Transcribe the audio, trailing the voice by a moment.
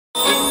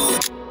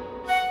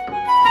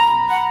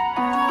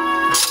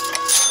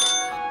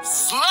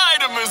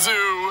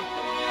Slide-a-mazoo!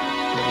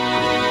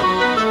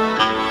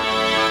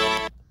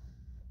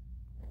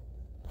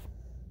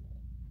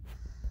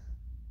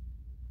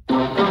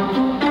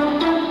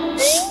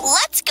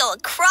 Let's go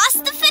across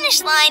the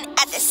finish line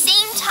at the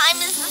same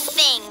time as the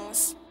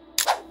things.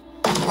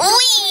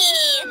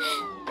 Whee!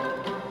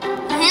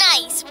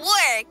 Nice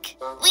work!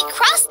 We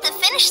crossed the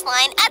finish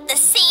line at the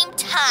same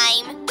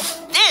time.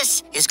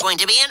 This is going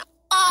to be an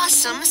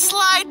awesome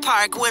slide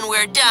park when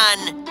we're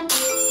done.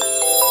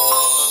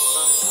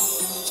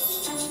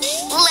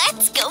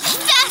 Let's go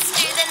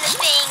faster than the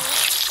things.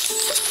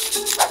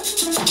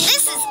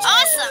 This is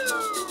awesome!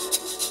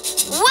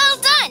 Well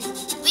done!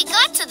 We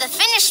got to the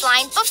finish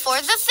line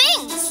before the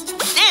things.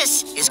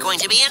 This is going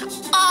to be an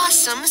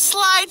awesome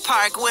slide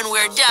park when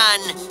we're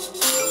done.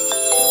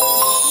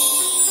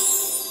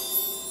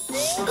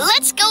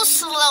 Let's go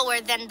slower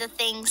than the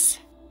things.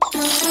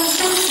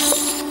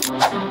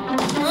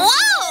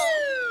 Whoa!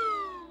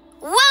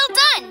 Well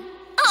done!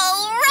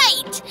 All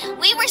right!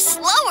 We were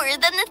slower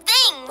than the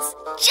things,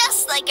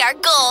 just like our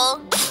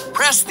goal.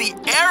 Press the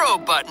arrow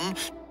button.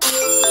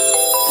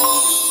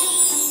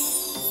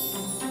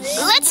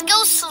 Let's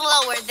go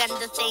slower than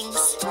the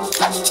things.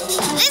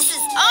 This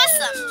is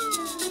awesome!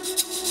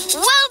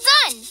 Well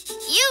done!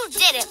 You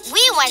did it!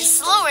 We went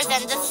slower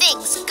than the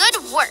things. Good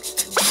work!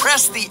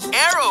 Press the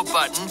arrow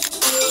button.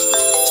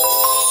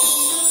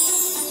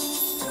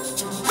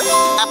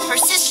 A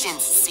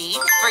persistence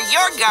seed for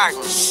your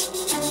garden.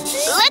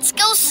 Let's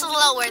go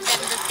slower than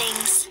the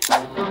things.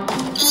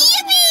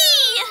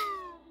 Yippee!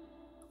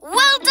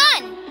 Well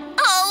done!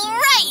 All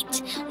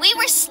right! We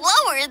were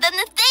slower than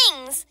the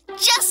things,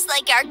 just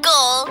like our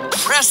goal.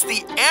 Press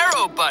the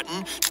arrow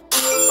button.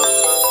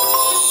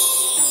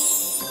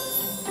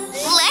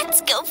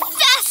 Let's go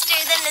faster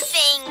than the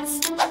things.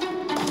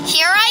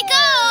 Here I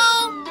go!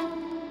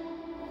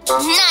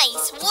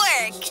 Nice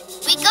work!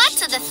 We got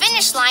to the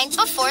finish line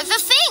before the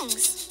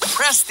things.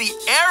 Press the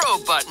arrow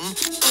button.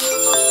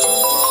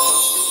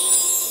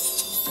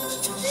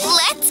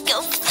 Let's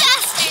go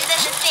faster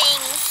than the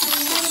things.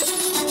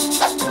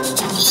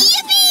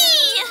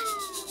 Yippee!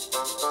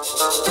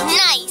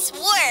 Nice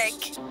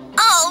work!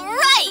 All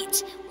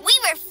right! We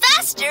were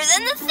faster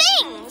than the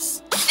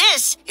things.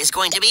 This is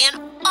going to be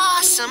an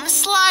awesome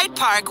slide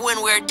park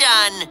when we're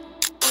done.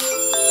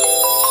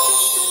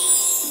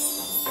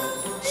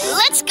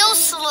 Let's go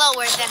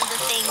slower than the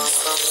things.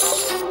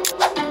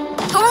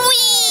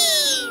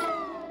 Whee!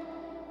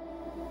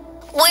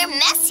 We're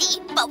messy,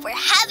 but we're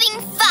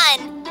having fun.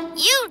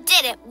 You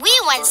did it. We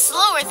went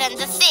slower than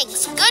the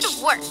things. Good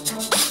work.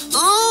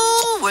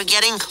 Ooh, we're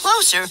getting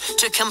closer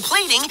to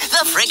completing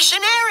the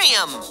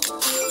Frictionarium.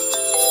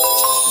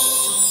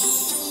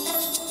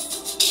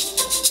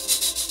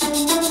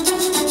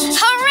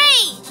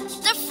 Hooray!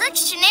 The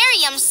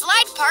Frictionarium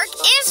slide park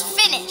is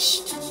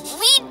finished.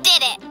 We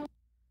did it.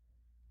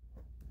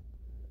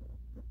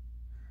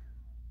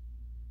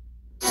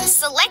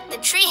 Select the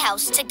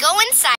treehouse to go inside.